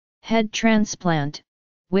Head transplant,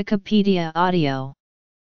 Wikipedia audio.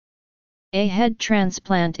 A head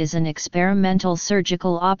transplant is an experimental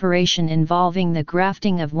surgical operation involving the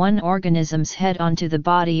grafting of one organism's head onto the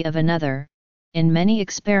body of another. In many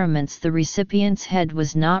experiments the recipient's head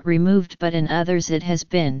was not removed, but in others it has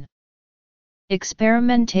been.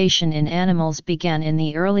 Experimentation in animals began in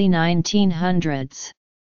the early 1900s.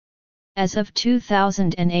 As of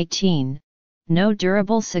 2018, no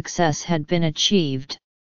durable success had been achieved.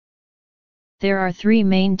 There are three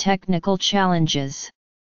main technical challenges.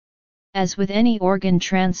 As with any organ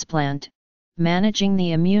transplant, managing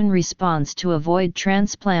the immune response to avoid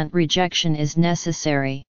transplant rejection is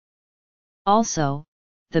necessary. Also,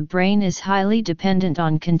 the brain is highly dependent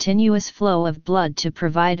on continuous flow of blood to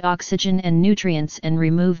provide oxygen and nutrients and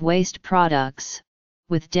remove waste products,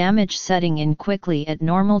 with damage setting in quickly at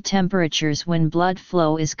normal temperatures when blood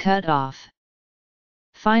flow is cut off.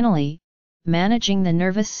 Finally, managing the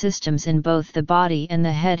nervous systems in both the body and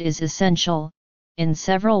the head is essential, in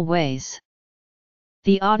several ways.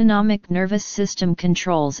 The autonomic nervous system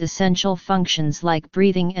controls essential functions like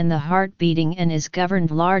breathing and the heart beating and is governed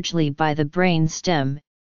largely by the brain stem.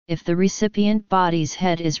 If the recipient body's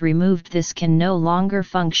head is removed, this can no longer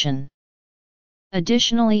function.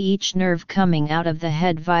 Additionally, each nerve coming out of the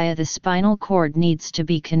head via the spinal cord needs to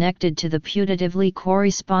be connected to the putatively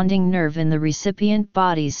corresponding nerve in the recipient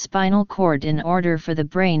body's spinal cord in order for the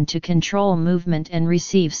brain to control movement and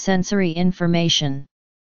receive sensory information.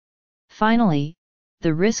 Finally,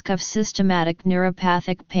 the risk of systematic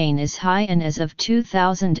neuropathic pain is high and as of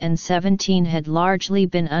 2017 had largely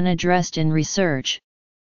been unaddressed in research.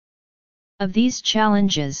 Of these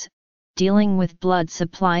challenges, dealing with blood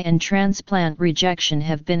supply and transplant rejection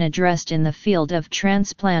have been addressed in the field of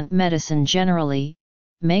transplant medicine generally,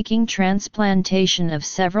 making transplantation of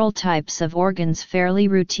several types of organs fairly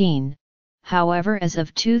routine. However, as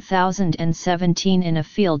of 2017, in a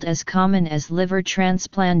field as common as liver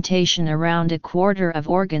transplantation, around a quarter of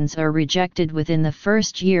organs are rejected within the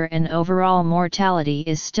first year, and overall mortality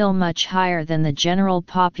is still much higher than the general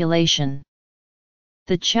population.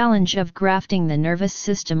 The challenge of grafting the nervous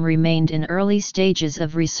system remained in early stages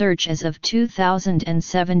of research as of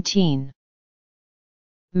 2017.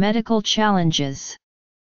 Medical challenges.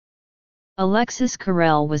 Alexis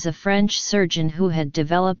Carrel was a French surgeon who had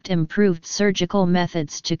developed improved surgical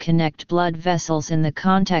methods to connect blood vessels in the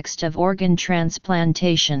context of organ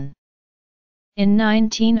transplantation. In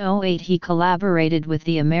 1908 he collaborated with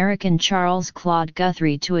the American Charles Claude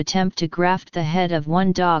Guthrie to attempt to graft the head of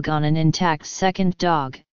one dog on an intact second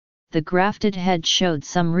dog. The grafted head showed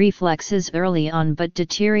some reflexes early on but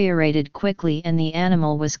deteriorated quickly, and the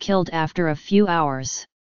animal was killed after a few hours.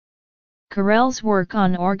 Carrel's work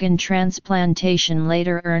on organ transplantation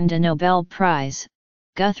later earned a Nobel Prize.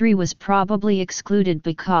 Guthrie was probably excluded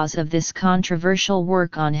because of this controversial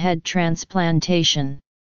work on head transplantation.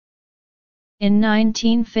 In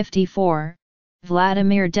 1954,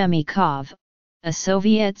 Vladimir Demikhov, a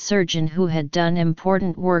Soviet surgeon who had done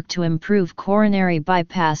important work to improve coronary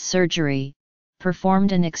bypass surgery,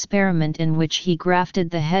 performed an experiment in which he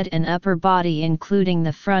grafted the head and upper body, including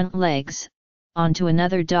the front legs, onto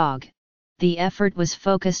another dog. The effort was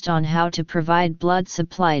focused on how to provide blood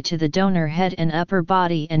supply to the donor head and upper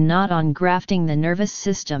body and not on grafting the nervous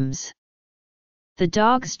systems. The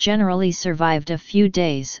dogs generally survived a few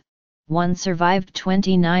days. One survived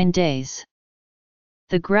 29 days.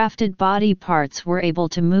 The grafted body parts were able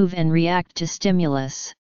to move and react to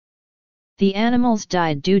stimulus. The animals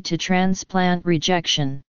died due to transplant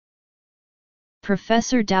rejection.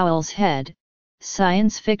 Professor Dowell's Head,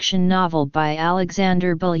 science fiction novel by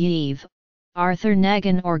Alexander Belyaev, Arthur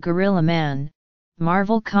Nagin or Gorilla Man,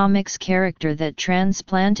 Marvel Comics character that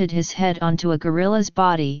transplanted his head onto a gorilla's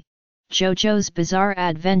body, JoJo's Bizarre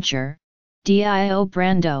Adventure, Dio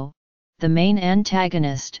Brando, the main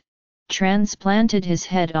antagonist, transplanted his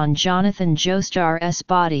head on Jonathan Joestar's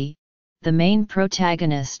body, the main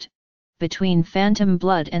protagonist, between Phantom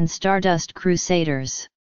Blood and Stardust Crusaders.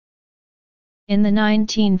 In the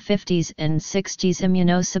 1950s and 60s,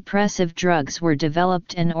 immunosuppressive drugs were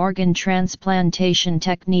developed and organ transplantation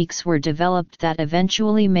techniques were developed that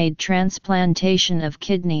eventually made transplantation of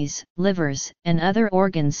kidneys, livers, and other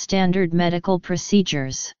organs standard medical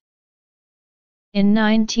procedures. In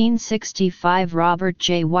 1965, Robert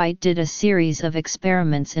J. White did a series of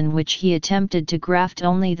experiments in which he attempted to graft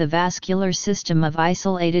only the vascular system of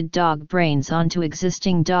isolated dog brains onto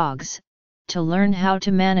existing dogs, to learn how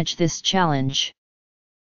to manage this challenge.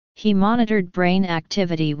 He monitored brain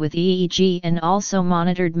activity with EEG and also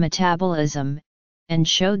monitored metabolism, and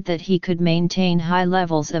showed that he could maintain high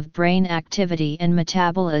levels of brain activity and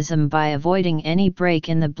metabolism by avoiding any break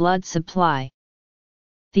in the blood supply.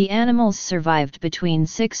 The animals survived between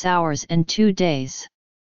 6 hours and 2 days.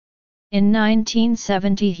 In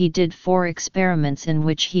 1970 he did 4 experiments in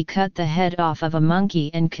which he cut the head off of a monkey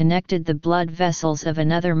and connected the blood vessels of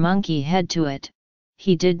another monkey head to it.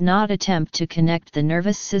 He did not attempt to connect the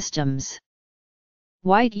nervous systems.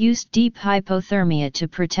 White used deep hypothermia to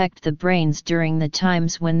protect the brains during the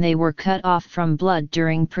times when they were cut off from blood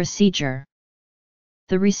during procedure.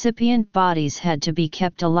 The recipient bodies had to be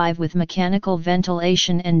kept alive with mechanical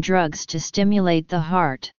ventilation and drugs to stimulate the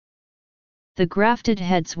heart. The grafted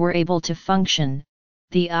heads were able to function,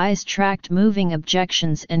 the eyes tracked moving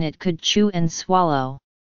objections and it could chew and swallow.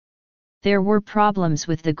 There were problems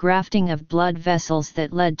with the grafting of blood vessels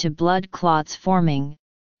that led to blood clots forming,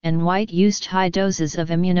 and White used high doses of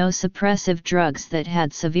immunosuppressive drugs that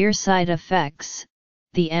had severe side effects.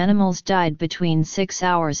 The animals died between 6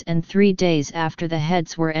 hours and 3 days after the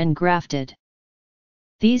heads were engrafted.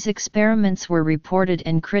 These experiments were reported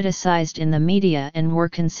and criticized in the media and were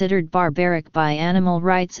considered barbaric by animal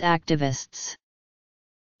rights activists.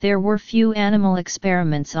 There were few animal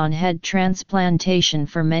experiments on head transplantation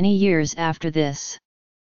for many years after this.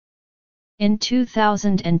 In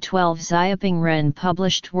 2012 Xiaoping Ren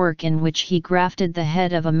published work in which he grafted the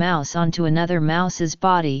head of a mouse onto another mouse's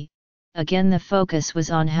body. Again the focus was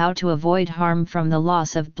on how to avoid harm from the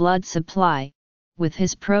loss of blood supply. With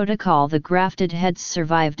his protocol the grafted heads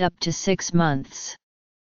survived up to 6 months.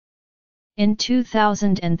 In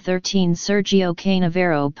 2013 Sergio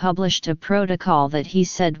Canavero published a protocol that he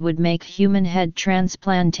said would make human head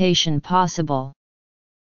transplantation possible.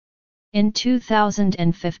 In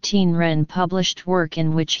 2015 Ren published work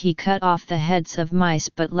in which he cut off the heads of mice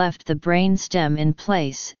but left the brain stem in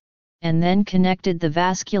place, and then connected the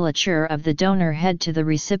vasculature of the donor head to the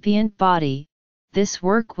recipient body. This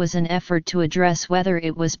work was an effort to address whether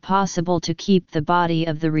it was possible to keep the body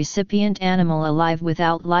of the recipient animal alive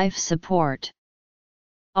without life support.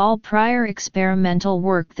 All prior experimental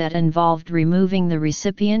work that involved removing the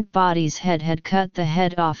recipient body's head had cut the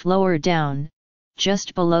head off lower down,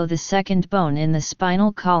 just below the second bone in the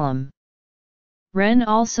spinal column. Ren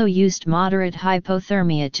also used moderate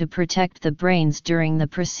hypothermia to protect the brains during the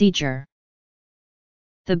procedure.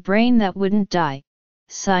 The Brain That Wouldn't Die,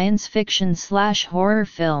 science fiction/horror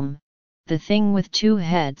film, The Thing with Two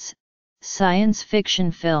Heads, science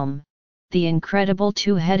fiction film, The Incredible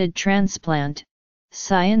Two-Headed Transplant,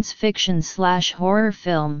 science fiction/horror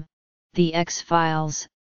film, The X-Files,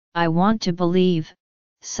 I Want to Believe,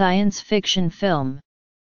 science fiction film.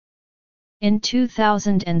 In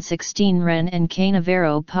 2016 Ren and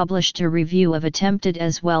Canavero published a review of attempted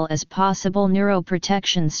as well as possible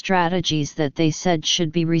neuroprotection strategies that they said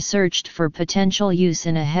should be researched for potential use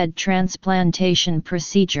in a head transplantation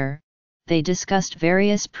procedure. They discussed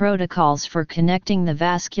various protocols for connecting the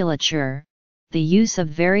vasculature, the use of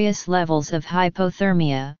various levels of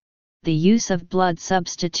hypothermia, the use of blood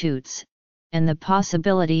substitutes, and the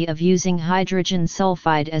possibility of using hydrogen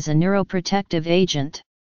sulfide as a neuroprotective agent.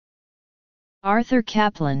 Arthur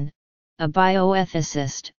Kaplan, a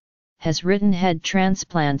bioethicist, has written head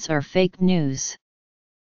transplants are fake news.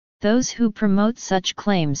 Those who promote such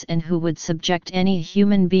claims and who would subject any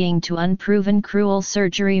human being to unproven cruel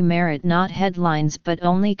surgery merit not headlines but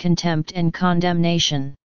only contempt and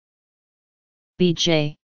condemnation.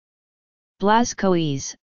 B.J.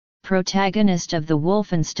 Blazkowicz, protagonist of the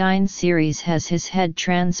Wolfenstein series, has his head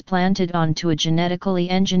transplanted onto a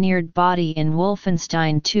genetically engineered body in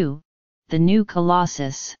Wolfenstein 2. The New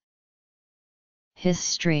Colossus.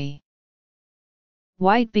 History.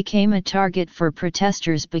 White became a target for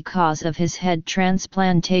protesters because of his head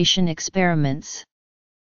transplantation experiments.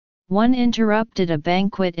 One interrupted a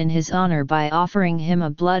banquet in his honor by offering him a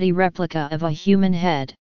bloody replica of a human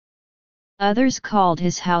head. Others called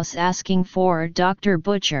his house asking for Dr.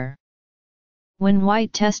 Butcher. When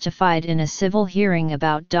White testified in a civil hearing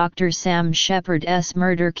about Dr. Sam Shepard's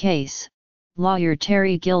murder case, lawyer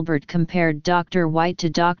Terry Gilbert compared Dr. White to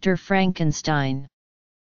Dr. Frankenstein.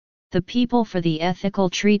 The People for the Ethical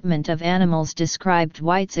Treatment of Animals described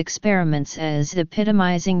White's experiments as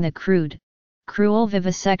epitomizing the crude, cruel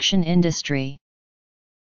vivisection industry.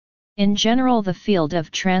 In general, the field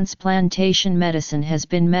of transplantation medicine has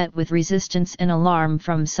been met with resistance and alarm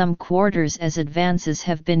from some quarters as advances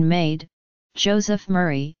have been made. Joseph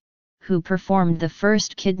Murray, who performed the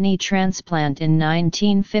first kidney transplant in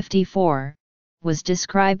 1954, was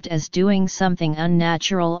described as doing something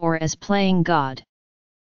unnatural or as playing God.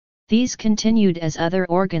 These continued as other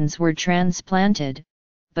organs were transplanted.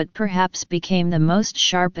 but perhaps became the most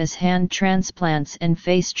sharp as hand transplants and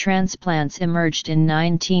face transplants emerged in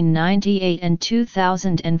 1998 and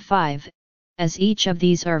 2005, as each of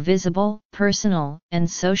these are visible, personal, and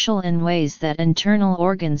social in ways that internal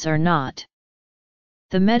organs are not.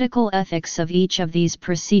 The medical ethics of each of these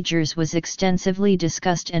procedures was extensively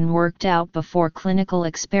discussed and worked out before clinical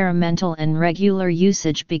experimental and regular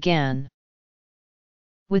usage began.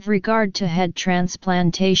 With regard to head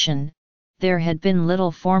transplantation, there had been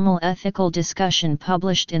little formal ethical discussion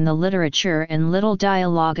published in the literature and little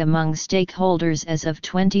dialogue among stakeholders as of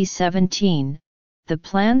 2017. The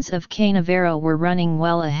plans of Canavero were running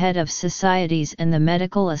well ahead of society's and the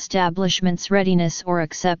medical establishment's readiness or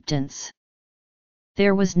acceptance.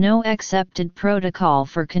 There was no accepted protocol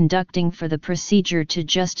for conducting for the procedure to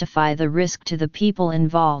justify the risk to the people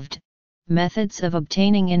involved. Methods of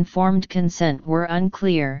obtaining informed consent were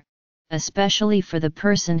unclear, especially for the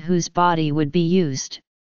person whose body would be used.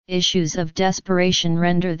 Issues of desperation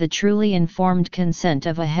render the truly informed consent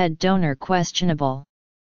of a head donor questionable.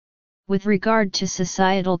 With regard to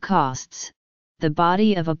societal costs, the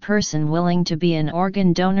body of a person willing to be an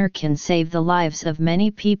organ donor can save the lives of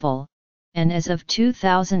many people, and as of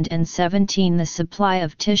 2017 the supply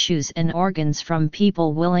of tissues and organs from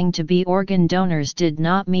people willing to be organ donors did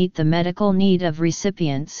not meet the medical need of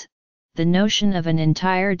recipients. The notion of an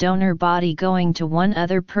entire donor body going to one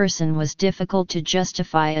other person was difficult to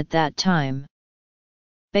justify at that time.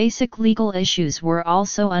 Basic legal issues were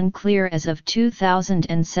also unclear as of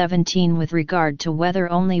 2017 with regard to whether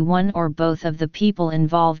only one or both of the people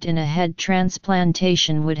involved in a head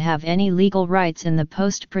transplantation would have any legal rights in the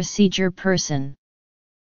post-procedure person.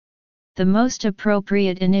 The most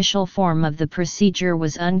appropriate initial form of the procedure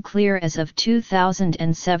was unclear as of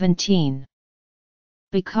 2017.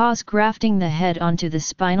 Because grafting the head onto the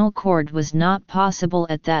spinal cord was not possible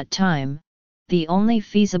at that time, the only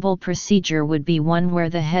feasible procedure would be one where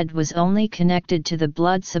the head was only connected to the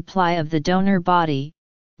blood supply of the donor body,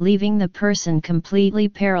 leaving the person completely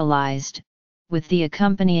paralyzed, with the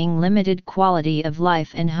accompanying limited quality of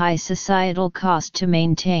life and high societal cost to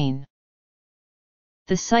maintain.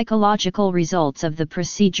 The psychological results of the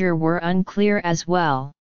procedure were unclear as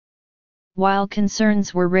well. While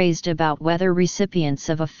concerns were raised about whether recipients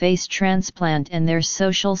of a face transplant and their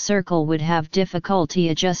social circle would have difficulty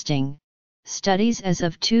adjusting, studies as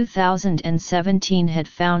of 2017 had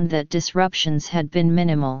found that disruptions had been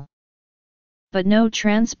minimal. But no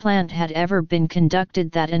transplant had ever been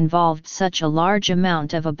conducted that involved such a large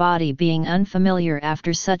amount of a body being unfamiliar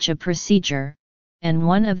after such a procedure, and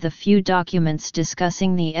one of the few documents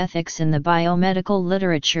discussing the ethics in the biomedical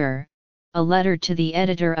literature, a letter to the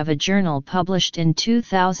editor of a journal published in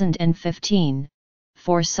 2015,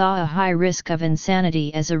 foresaw a high risk of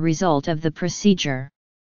insanity as a result of the procedure.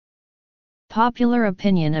 Popular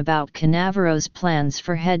opinion about Canavero's plans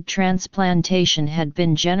for head transplantation had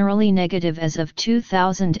been generally negative as of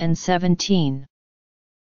 2017.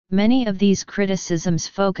 Many of these criticisms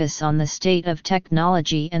focus on the state of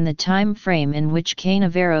technology and the time frame in which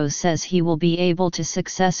Canavero says he will be able to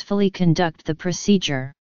successfully conduct the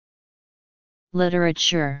procedure.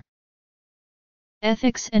 Literature.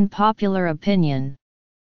 Ethics and popular opinion.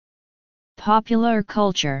 Popular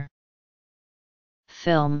culture.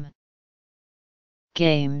 Film.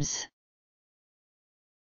 Games.